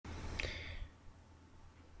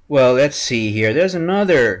Well, let's see here. There's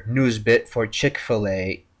another news bit for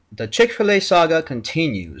Chick-fil-A. The Chick-fil-A saga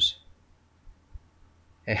continues.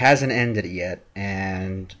 It hasn't ended yet,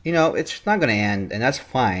 and it's not going to end, and that's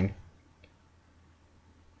fine.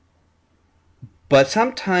 But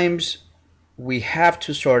sometimes we have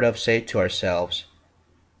to sort of say to ourselves,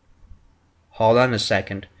 hold on a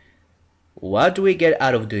second, what do we get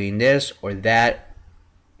out of doing this or that,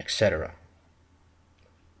 etc.?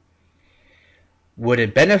 Would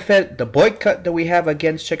it benefit the boycott that we have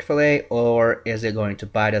against Chick-fil-A, or is it going to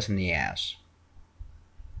bite us in the ass?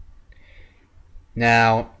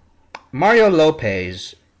 Now, Mario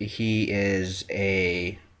Lopez, he is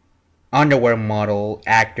a underwear model,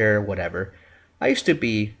 actor, whatever. I used to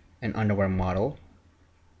be an underwear model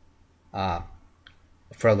for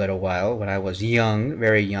a little while when I was young,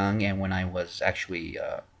 very young, and when I was actually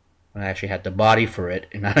when I actually had the body for it,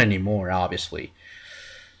 and not anymore, obviously.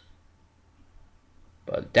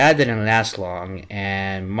 But that didn't last long,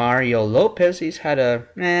 and Mario Lopez, he's had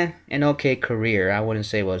an okay career. I wouldn't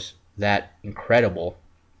say it was that incredible.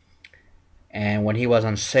 And when he was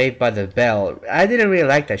on Saved by the Bell, I didn't really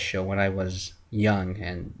like that show when I was young,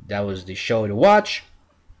 and that was the show to watch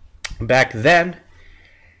back then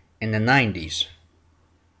in the 90s.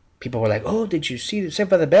 People were like, "Oh, did you see Saved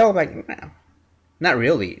by the Bell?" I'm like, no, not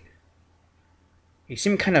really. He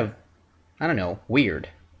seemed kind of, I don't know, weird.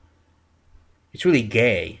 It's really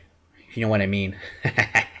gay, if you know what I mean.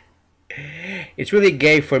 It's really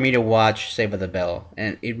gay for me to watch Saved by the Bell,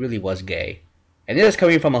 and it really was gay. And this is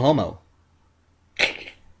coming from a homo.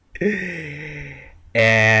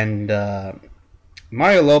 And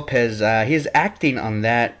Mario Lopez, his acting on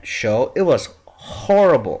that show, it was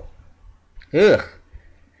horrible. Ugh.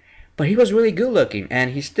 But he was really good looking,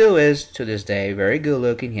 and he still is to this day very good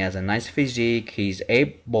looking. He has a nice physique. He's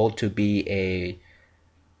able to be a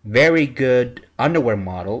very good underwear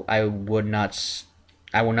model. I would not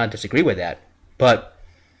disagree with that. But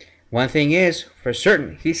one thing is for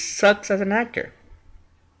certain, he sucks as an actor.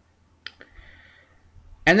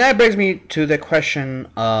 And that brings me to the question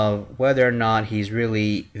of whether or not he's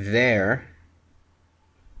really there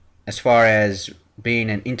as far as being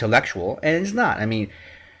an intellectual, and he's not. I mean,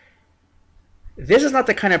 this is not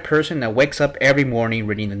the kind of person that wakes up every morning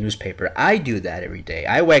reading the newspaper. I do that every day.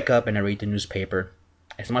 I wake up and I read the newspaper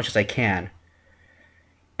as much as I can,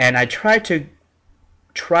 and I try to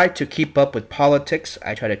keep up with politics.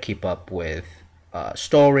 I try to keep up with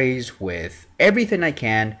stories, with everything I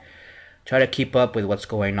can. Try to keep up with what's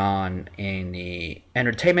going on in the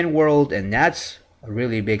entertainment world, and that's a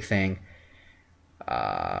really big thing.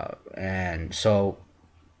 And so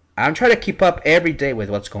I'm trying to keep up every day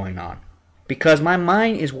with what's going on, because my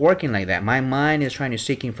mind is working like that. My mind is trying to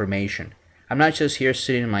seek information. I'm not just here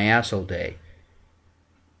sitting in my ass all day.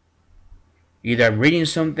 Either I'm reading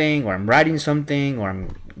something, or I'm writing something, or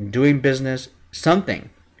I'm doing business,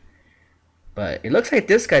 something. But it looks like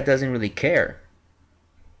this guy doesn't really care.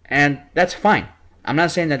 And that's fine. I'm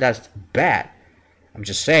not saying that that's bad. I'm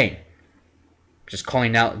just saying. Just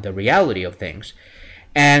calling out the reality of things.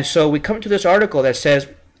 And so we come to this article that says,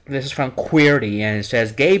 this is from Queerty, and it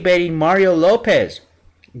says, gay baiting Mario Lopez.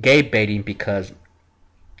 Gay baiting because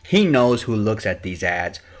he knows who looks at these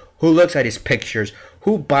ads, who looks at his pictures,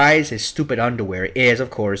 who buys his stupid underwear is, of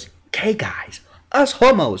course, gay guys. Us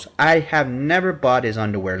homos. I have never bought his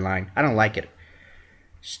underwear line. I don't like it.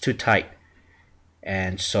 It's too tight.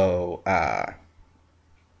 And so I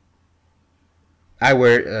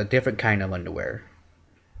wear a different kind of underwear.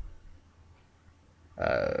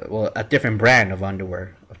 Well, a different brand of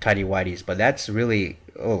underwear, of tighty whities. But that's really,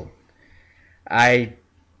 they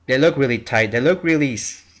look really tight. They look really,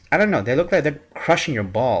 I don't know, they look like they're crushing your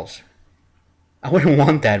balls. I wouldn't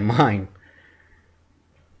want that in mine.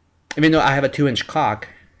 Even though I have a 2-inch cock,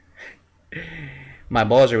 my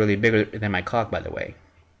balls are really bigger than my cock, by the way.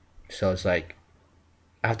 So it's like,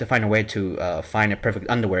 I have to find a way to find a perfect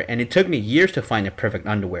underwear. And it took me years to find a perfect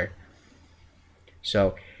underwear.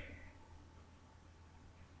 So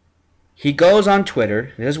he goes on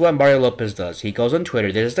Twitter. This is what Mario Lopez does. He goes on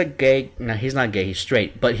Twitter. This is the gay. No, he's not gay. He's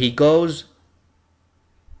straight. But he goes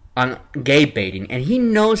on gay baiting. And he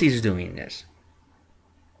knows he's doing this.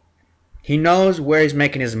 He knows where he's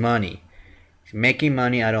making his money. He's making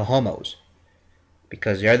money out of homos.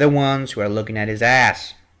 Because they're the ones who are looking at his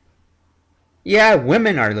ass. Yeah,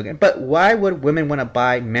 women are looking. But why would women want to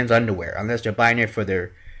buy men's underwear? Unless they're buying it for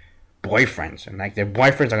their boyfriends. And like their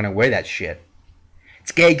boyfriends are going to wear that shit.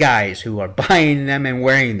 It's gay guys who are buying them and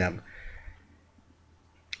wearing them.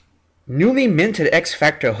 Newly minted X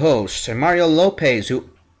Factor host Mario Lopez,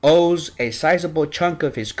 who owes a sizable chunk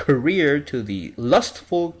of his career to the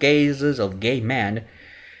lustful gazes of gay men,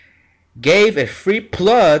 gave a free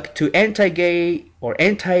plug to anti-gay or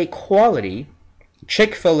anti-equality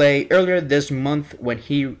Chick-fil-A earlier this month when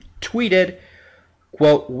he tweeted,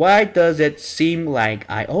 quote, "Why does it seem like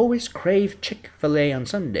I always crave Chick-fil-A on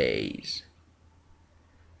Sundays?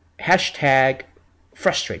 Hashtag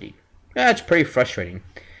frustrating." That's pretty frustrating.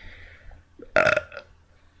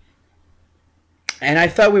 And I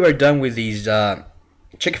thought we were done with these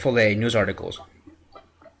Chick-fil-A news articles.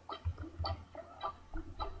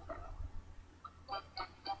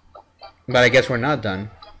 But I guess we're not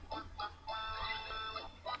done.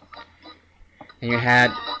 And you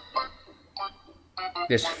had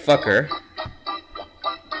this fucker,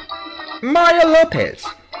 Mario Lopez,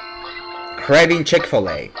 craving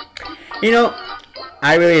Chick-fil-A. You know,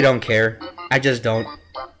 I really don't care. I just don't.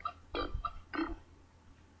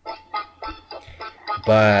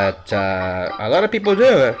 But a lot of people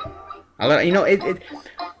do.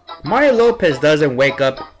 Mario Lopez doesn't wake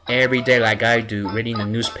up every day like I do reading the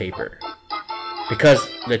newspaper. Because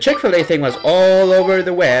the Chick-fil-A thing was all over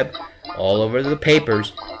the web, all over the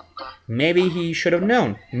papers. Maybe he should have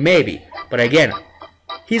known. Maybe. But again,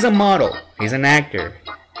 he's a model. He's an actor.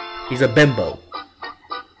 He's a bimbo.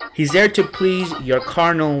 He's there to please your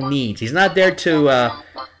carnal needs. He's not there to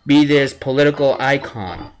be this political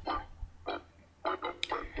icon.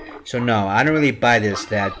 So no, I don't really buy this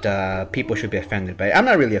that people should be offended by it. I'm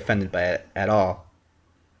not really offended by it at all.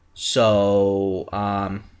 So,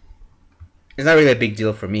 it's not really a big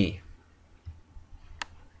deal for me.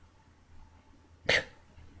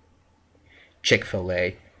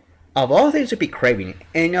 Chick-fil-A. Of all things to be craving.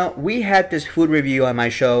 And you know, we had this food review on my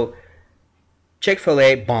show.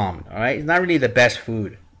 Chick-fil-A bombed, alright? It's not really the best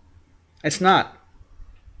food. It's not.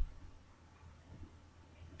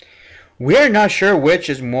 We're not sure which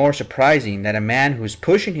is more surprising, that a man who's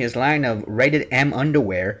pushing his line of rated M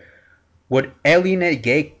underwear would alienate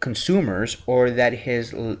gay consumers, or that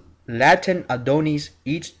his Latin Adonis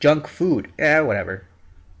eats junk food. Whatever.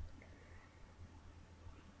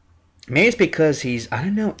 Maybe it's because he's, I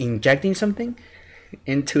don't know, injecting something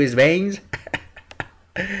into his veins.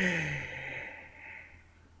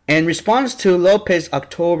 In response to Lopez's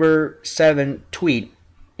October 7 tweet,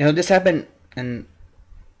 you know, this happened in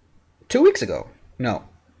 2 weeks ago. No.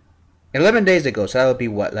 11 days ago. So that would be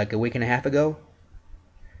what, like a week and a half ago?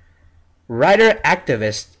 Writer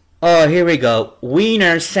activist, oh, here we go.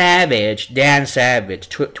 Wiener Savage, Dan Savage,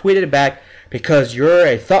 tweeted back, "Because you're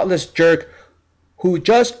a thoughtless jerk who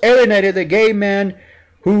just alienated the gay man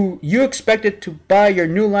who you expected to buy your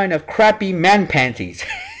new line of crappy man panties."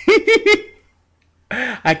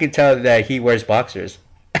 I can tell that he wears boxers.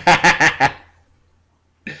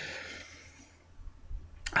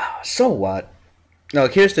 So what? No,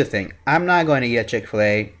 here's the thing. I'm not going to eat at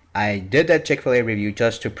Chick-fil-A. I did that Chick-fil-A review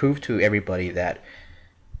just to prove to everybody that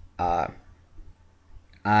I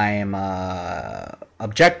am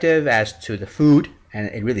objective as to the food, and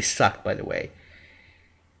it really sucked, by the way.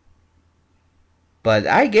 But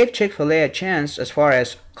I gave Chick-fil-A a chance as far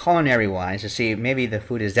as culinary-wise to see if maybe the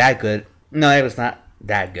food is that good. No, it was not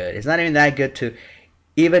that good. It's not even that good to...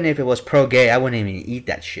 Even if it was pro-gay, I wouldn't even eat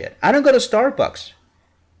that shit. I don't go to Starbucks.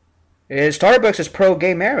 Starbucks is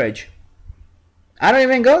pro-gay marriage. I don't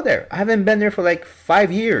even go there. I haven't been there for like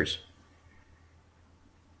 5 years.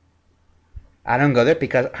 I don't go there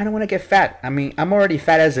because I don't want to get fat. I mean, I'm already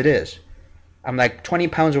fat as it is. I'm like 20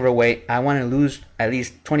 pounds overweight. I want to lose at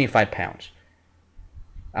least 25 pounds.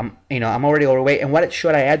 I'm already overweight. And what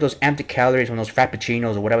should I add those empty calories on those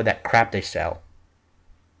frappuccinos or whatever that crap they sell?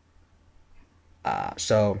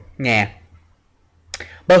 So, nah.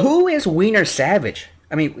 But who is Wiener Savage?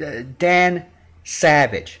 I mean, Dan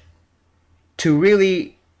Savage. To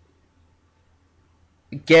really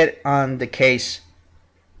get on the case,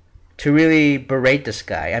 to really berate this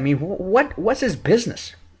guy. I mean, what's his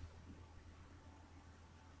business?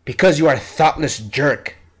 Because you are a thoughtless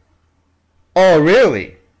jerk. Oh,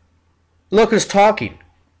 really? Look who's talking.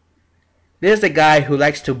 This is the guy who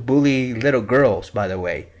likes to bully little girls, by the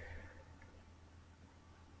way.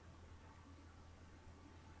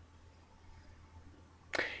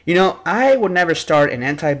 You know, I would never start an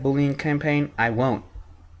anti-bullying campaign. I won't.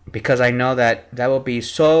 Because I know that will be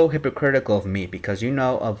so hypocritical of me. Because you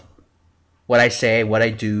know of what I say, what I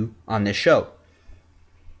do on this show.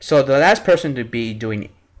 So the last person to be doing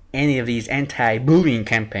any of these anti-bullying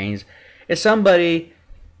campaigns is somebody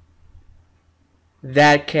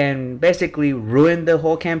that can basically ruin the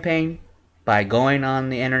whole campaign by going on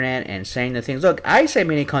the internet and saying the things. Look, I say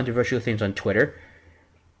many controversial things on Twitter.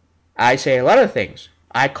 I say a lot of things.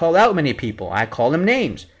 I call out many people. I call them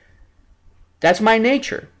names. That's my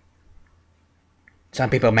nature. Some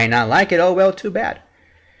people may not like it. Oh, well, too bad.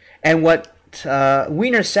 And what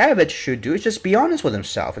Wiener Savage should do is just be honest with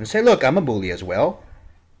himself and say, look, I'm a bully as well.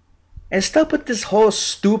 And stop with this whole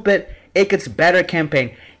stupid "it gets better"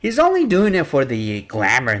 campaign. He's only doing it for the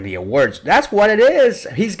glamour and the awards. That's what it is.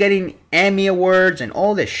 He's getting Emmy awards and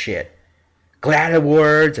all this shit. GLAAD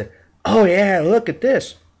awards. And, oh yeah, look at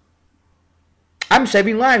this. I'm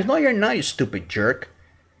saving lives. No, you're not, you stupid jerk.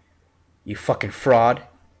 You fucking fraud.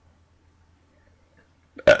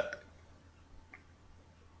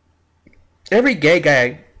 Every gay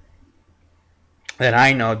guy that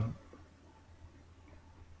I know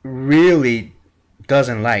really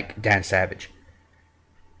doesn't like Dan Savage.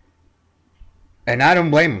 And I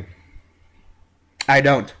don't blame him. I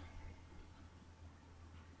don't.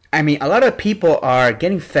 I mean, a lot of people are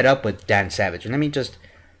getting fed up with Dan Savage. And let me just...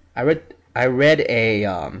 I read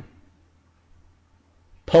a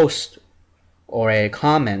post or a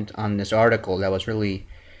comment on this article that was really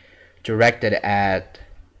directed at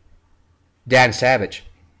Dan Savage.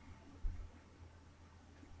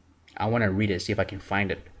 I want to read it, see if I can find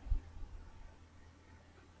it.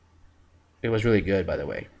 It was really good, by the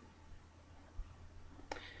way.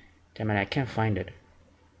 Damn it, I can't find it.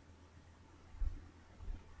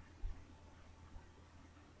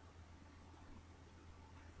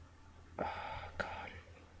 Oh, God.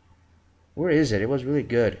 Where is it? It was really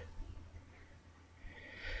good.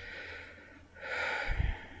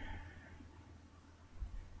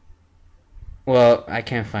 Well, I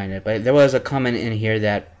can't find it, but there was a comment in here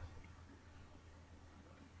that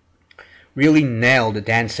really nailed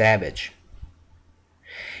Dan Savage.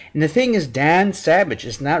 And the thing is, Dan Savage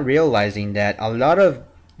is not realizing that a lot of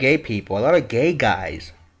gay people, a lot of gay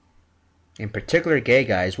guys, in particular gay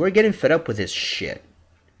guys, we're getting fed up with this shit.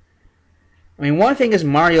 I mean, one thing is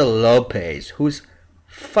Mario Lopez, who's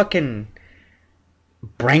fucking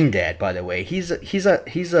brain dead, by the way. He's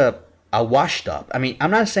a washed up. I mean,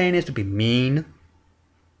 I'm not saying this to be mean.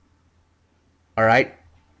 All right,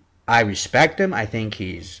 I respect him. I think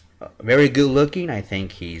he's very good looking. I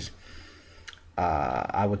think he's.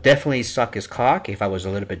 I would definitely suck his cock if I was a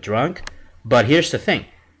little bit drunk. But here's the thing.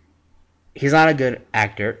 He's not a good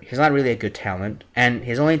actor. He's not really a good talent. And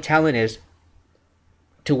his only talent is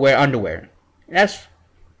to wear underwear. That's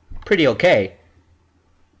pretty okay.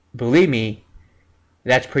 Believe me,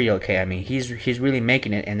 that's pretty okay. I mean, he's really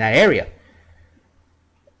making it in that area.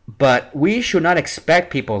 But we should not expect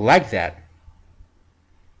people like that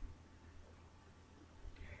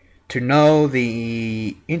to know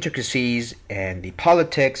the intricacies and the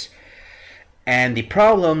politics and the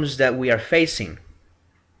problems that we are facing.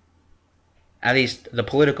 At least the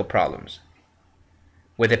political problems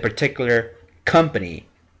with a particular company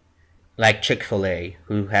like Chick-fil-A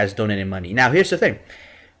who has donated money. Now, here's the thing.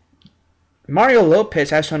 Mario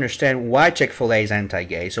Lopez has to understand why Chick-fil-A is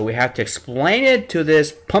anti-gay, so we have to explain it to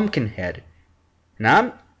this pumpkin head.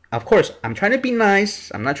 Now, of course, I'm trying to be nice.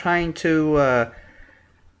 I'm not trying to,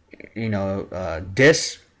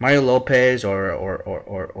 diss Mario Lopez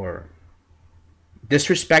or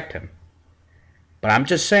disrespect him. But I'm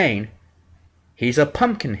just saying, he's a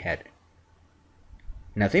pumpkin head.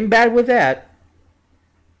 Nothing bad with that.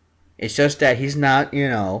 It's just that he's not,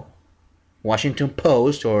 Washington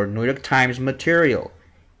Post or New York Times material.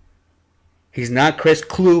 He's not Chris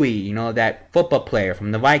Kluwe, that football player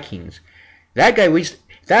from the Vikings. That guy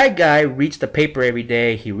reads the paper every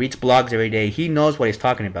day. He reads blogs every day. He knows what he's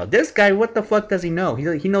talking about. This guy, what the fuck does he know?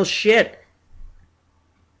 He knows shit.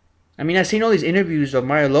 I mean, I've seen all these interviews of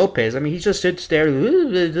Mario Lopez. I mean, he just sits there,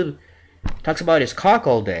 talks about his cock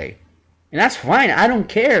all day. And that's fine. I don't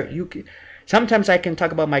care. Sometimes I can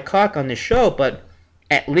talk about my cock on this show, but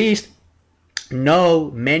at least know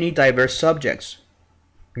many diverse subjects.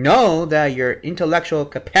 Know that your intellectual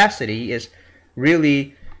capacity is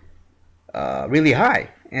really, really high.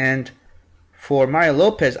 And for Mario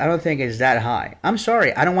Lopez, I don't think it's that high. I'm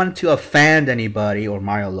sorry. I don't want to offend anybody or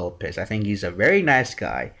Mario Lopez. I think he's a very nice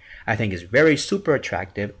guy. I think he's very super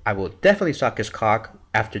attractive. I will definitely suck his cock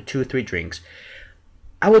after 2 or 3 drinks.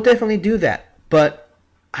 I will definitely do that. But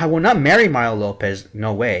I will not marry Mario Lopez.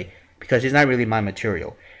 No way. Because he's not really my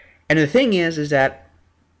material. And the thing is that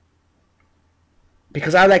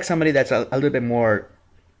because I like somebody that's a little bit more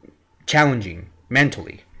challenging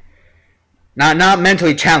mentally. Not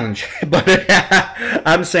mentally challenged, but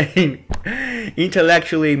I'm saying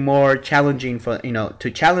intellectually more challenging for,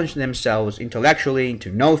 to challenge themselves intellectually,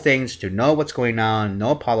 to know things, to know what's going on,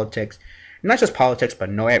 know politics. Not just politics, but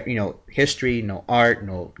know, history, know art,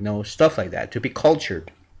 know stuff like that, to be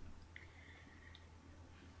cultured.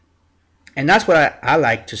 And that's what I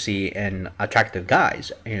like to see in attractive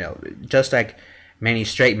guys. Just like many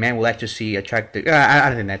straight men would like to see attractive... I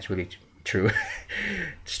don't think that's really True.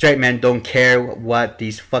 Straight men don't care what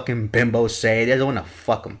these fucking bimbos say. They don't want to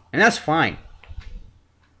fuck them. And that's fine.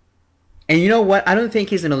 And you know what? I don't think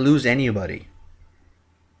he's going to lose anybody.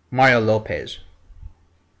 Mario Lopez.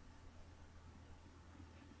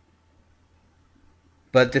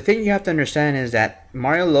 But the thing you have to understand is that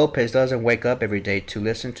Mario Lopez doesn't wake up every day to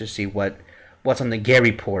listen to see what's on the gay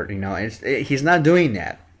report. You know, he's not doing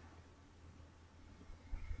that.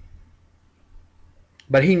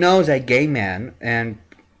 But he knows that gay men, and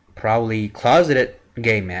probably closeted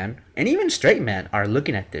gay men, and even straight men are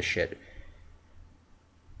looking at this shit.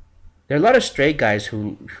 There are a lot of straight guys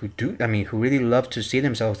who really love to see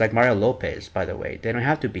themselves like Mario Lopez, by the way. They don't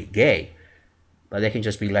have to be gay. But they can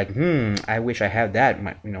just be like, I wish I had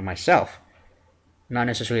that, myself. Not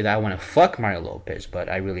necessarily that I want to fuck Mario Lopez, but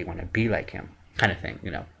I really want to be like him, kind of thing,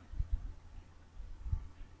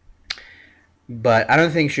 But I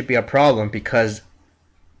don't think it should be a problem because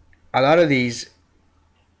a lot of these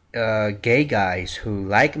gay guys who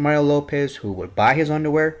like Mario Lopez, who would buy his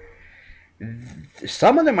underwear,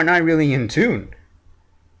 some of them are not really in tune.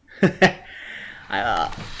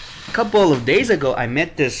 A couple of days ago, I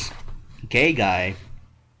met this gay guy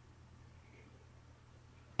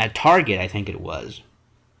at Target, I think it was,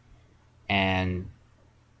 and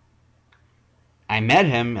I met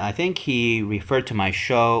him. I think he referred to my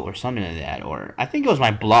show or something like that, or I think it was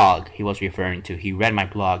my blog he was referring to. He read my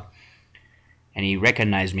blog and he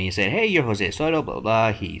recognized me. He said, "Hey, you're Jose Soto, blah, blah,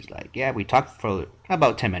 blah." He's like, "Yeah, we talked for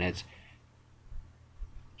about 10 minutes.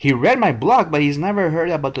 He read my blog, but he's never heard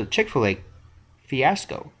about the Chick-fil-A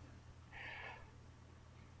fiasco.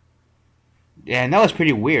 And that was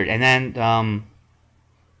pretty weird. And then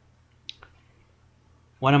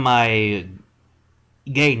one of my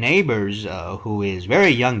gay neighbors, who is very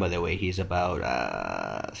young, by the way, he's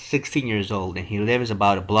about 16 years old, and he lives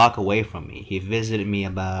about a block away from me. He visited me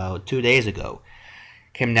about 2 days ago.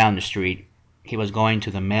 Came down the street. He was going to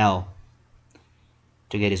the mail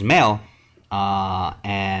to get his mail,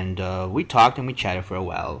 and we talked and we chatted for a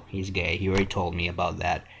while. He's gay. He already told me about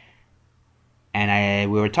that. And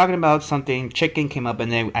we were talking about something. Chicken came up, and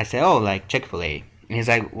then I said, "Oh, like Chick-fil-A." And he's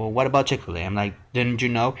like, "Well, what about Chick-fil-A?" I'm like, "Didn't you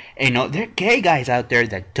know?" And there are gay guys out there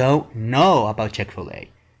that don't know about Chick-fil-A.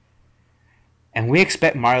 And we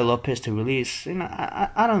expect Mario Lopez to release. I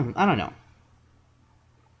don't know.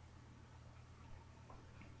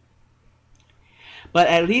 But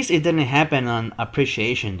at least it didn't happen on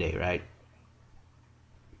Appreciation Day, right?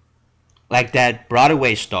 Like that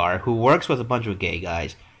Broadway star who works with a bunch of gay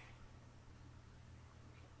guys.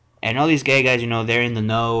 And all these gay guys, they're in the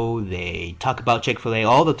know. They talk about Chick-fil-A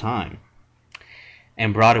all the time.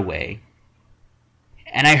 And Broadway.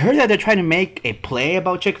 And I heard that they're trying to make a play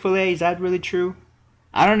about Chick-fil-A. Is that really true?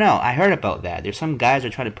 I don't know. I heard about that. There's some guys that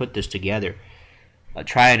are trying to put this together.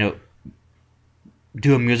 Trying to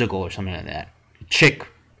do a musical or something like that. Chick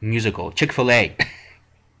musical. Chick-fil-A.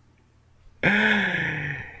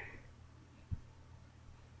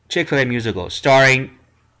 Chick-fil-A musical. Starring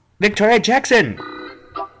Victoria Jackson.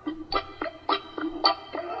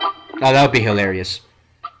 Oh, that would be hilarious.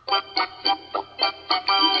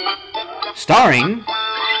 Starring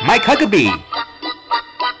Mike Huckabee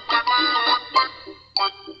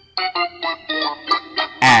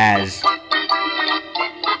as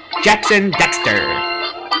Jackson Dexter,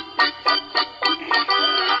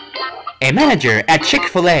 a manager at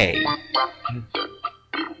Chick-fil-A.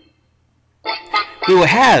 We will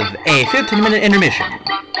have a 15-minute intermission.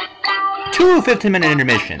 2 15-minute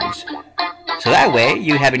intermissions. So that way,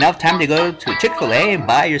 you have enough time to go to Chick-fil-A and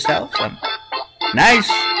buy yourself some nice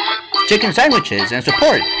chicken sandwiches and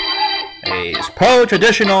support its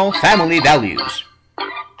pro-traditional family values.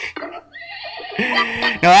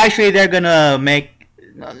 No, actually, they're gonna make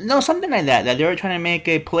something like that. That they're trying to make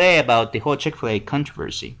a play about the whole Chick-fil-A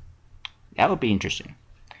controversy. That would be interesting.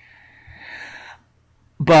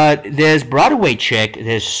 But this Broadway chick,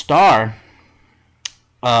 this star,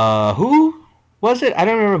 who was it? I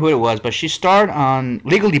don't remember who it was, but she starred on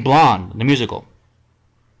Legally Blonde, the musical.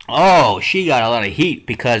 Oh, she got a lot of heat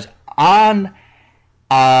because on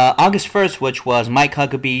August 1st, which was Mike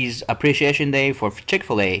Huckabee's Appreciation Day for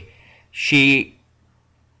Chick-fil-A, she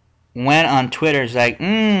went on Twitter. It's like,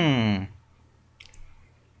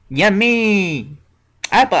 yummy.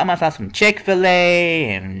 I bought myself some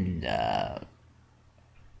Chick-fil-A and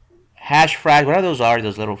hash fries. What are those?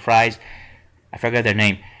 Those little fries? I forgot their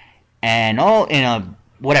name. And all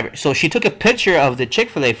whatever. So she took a picture of the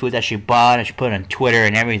Chick-fil-A food that she bought and she put it on Twitter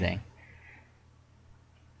and everything.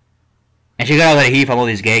 And she got all that heat from all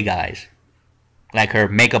these gay guys, like her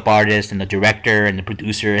makeup artist and the director and the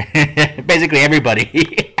producer, basically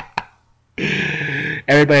everybody. And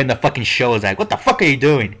Everybody in the fucking show is like, what the fuck are you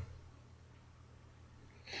doing?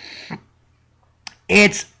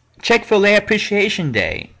 It's Chick-fil-A Appreciation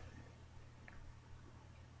Day.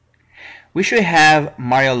 We should have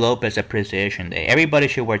Mario Lopez Appreciation Day. Everybody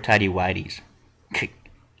should wear tidy whities.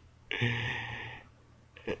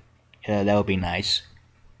 Yeah, that would be nice.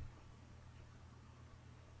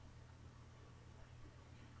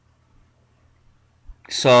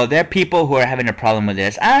 So there are people who are having a problem with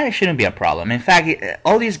this. It shouldn't be a problem. In fact,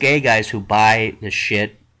 all these gay guys who buy the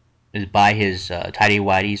shit, buy his tidy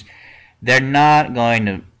whities, they're not going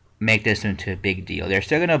to make this into a big deal. They're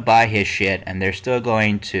still going to buy his shit, and they're still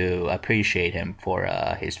going to appreciate him for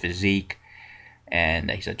his physique, and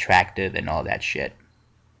that he's attractive and all that shit.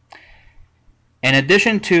 In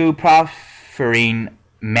addition to proffering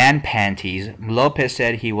man panties, Lopez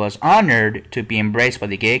said he was honored to be embraced by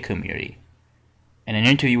the gay community. In an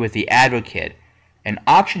interview with The Advocate, and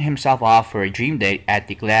auctioned himself off for a dream date at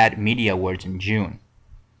the GLAAD Media Awards in June.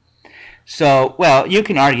 So, well, you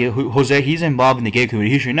can argue, Jose, he's involved in the gay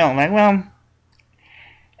community, he should know. I'm like, well,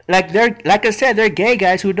 like I said, they're gay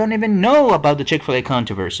guys who don't even know about the Chick-fil-A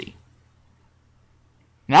controversy.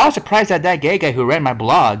 And I was surprised that gay guy who read my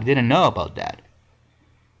blog didn't know about that.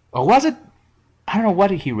 Or was it? I don't know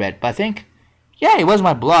what he read, but I think, yeah, it was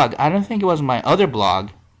my blog. I don't think it was my other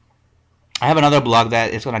blog. I have another blog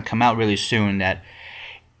that is going to come out really soon that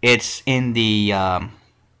it's in the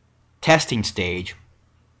testing stage.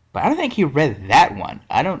 But I don't think he read that one.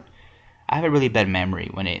 I have a really bad memory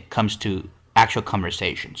when it comes to actual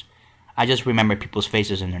conversations. I just remember people's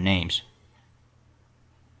faces and their names.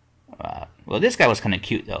 Well, this guy was kind of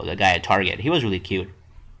cute though. The guy at Target, he was really cute.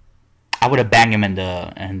 I would have banged him in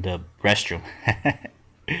the restroom,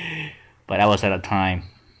 but I was out of time.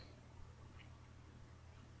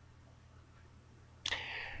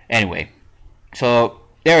 Anyway, so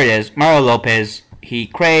there it is. Mario Lopez, he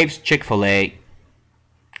craves Chick-fil-A,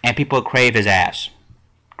 and people crave his ass.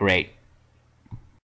 Great.